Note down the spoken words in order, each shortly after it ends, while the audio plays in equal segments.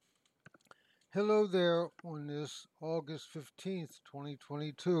Hello there on this August 15th,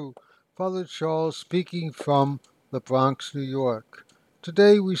 2022. Father Charles speaking from the Bronx, New York.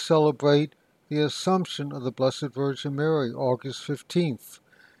 Today we celebrate the Assumption of the Blessed Virgin Mary, August 15th.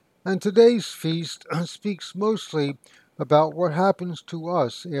 And today's feast speaks mostly about what happens to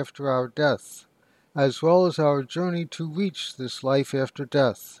us after our death, as well as our journey to reach this life after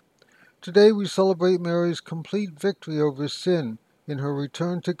death. Today we celebrate Mary's complete victory over sin in her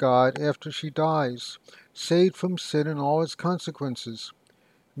return to God after she dies, saved from sin and all its consequences.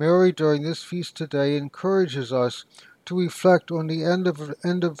 Mary, during this feast today, encourages us to reflect on the end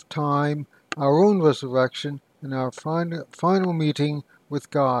of time, our own resurrection, and our final meeting with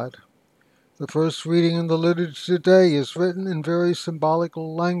God. The first reading in the liturgy today is written in very symbolic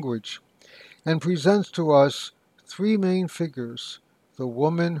language and presents to us three main figures: the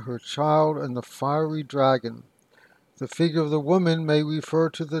woman, her child, and the fiery dragon. The figure of the woman may refer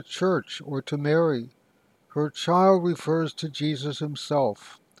to the church or to Mary. Her child refers to Jesus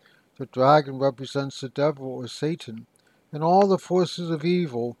himself. The dragon represents the devil or Satan and all the forces of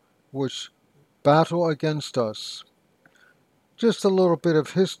evil which battle against us. Just a little bit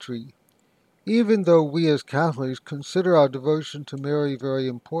of history. Even though we as Catholics consider our devotion to Mary very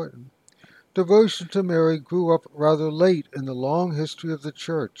important, devotion to Mary grew up rather late in the long history of the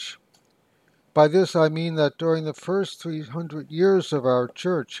Church. By this I mean that during the first 300 years of our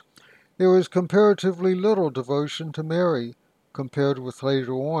Church, there was comparatively little devotion to Mary compared with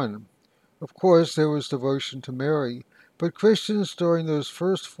later on. Of course, there was devotion to Mary, but Christians during those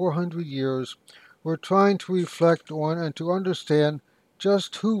first 400 years were trying to reflect on and to understand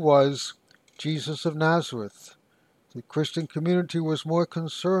just who was Jesus of Nazareth. The Christian community was more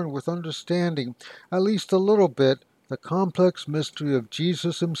concerned with understanding, at least a little bit, the complex mystery of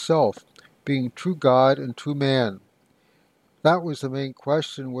Jesus himself, being true God and true man. That was the main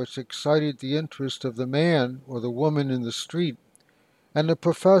question which excited the interest of the man or the woman in the street, and the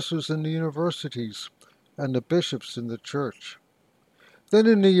professors in the universities, and the bishops in the church. Then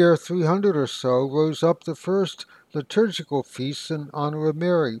in the year 300 or so rose up the first liturgical feasts in honor of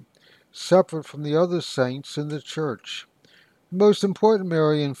Mary, separate from the other saints in the church. The most important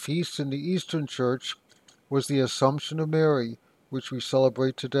Marian feast in the Eastern Church was the Assumption of Mary, which we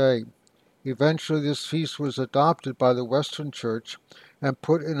celebrate today. Eventually this feast was adopted by the Western Church and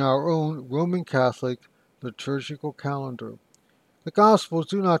put in our own Roman Catholic liturgical calendar. The Gospels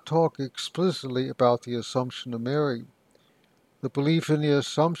do not talk explicitly about the Assumption of Mary. The belief in the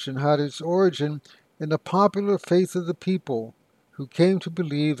Assumption had its origin in the popular faith of the people, who came to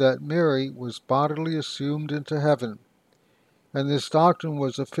believe that Mary was bodily assumed into heaven. And this doctrine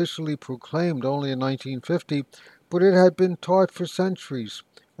was officially proclaimed only in 1950, but it had been taught for centuries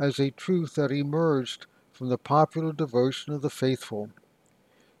as a truth that emerged from the popular devotion of the faithful.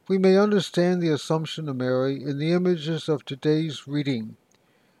 We may understand the Assumption of Mary in the images of today's reading: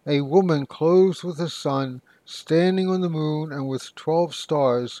 a woman clothed with the sun, standing on the moon and with 12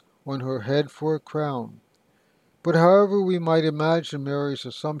 stars on her head for a crown. But however we might imagine Mary's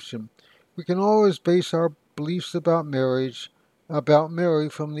Assumption, we can always base our beliefs about Mary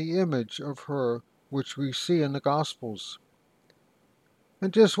from the image of her which we see in the Gospels.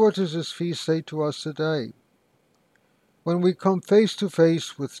 And just what does this feast say to us today? When we come face to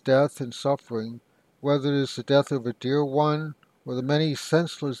face with death and suffering, whether it is the death of a dear one, or the many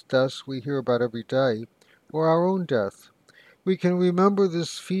senseless deaths we hear about every day, or our own death, we can remember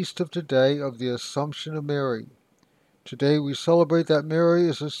this feast of today of the Assumption of Mary. Today we celebrate that Mary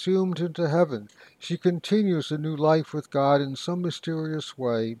is assumed into heaven. She continues a new life with God in some mysterious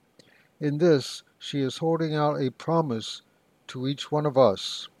way. In this, she is holding out a promise to each one of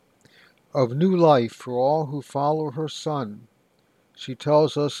us of new life for all who follow her Son. She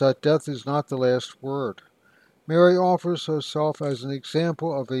tells us that death is not the last word. Mary offers herself as an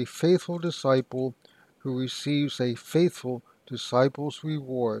example of a faithful disciple who receives a faithful disciple's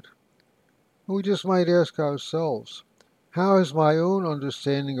reward. We just might ask ourselves, how has my own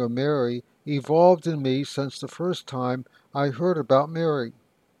understanding of Mary evolved in me since the first time I heard about Mary?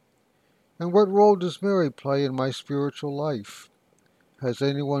 And what role does Mary play in my spiritual life? Has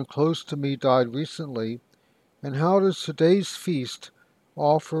anyone close to me died recently? And how does today's feast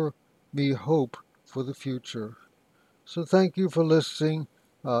offer me hope for the future? So thank you for listening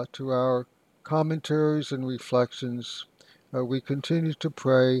to our commentaries and reflections. We continue to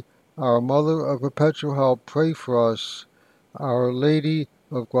pray. Our Mother of Perpetual Help, pray for us. Our Lady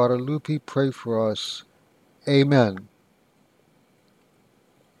of Guadalupe, pray for us. Amen.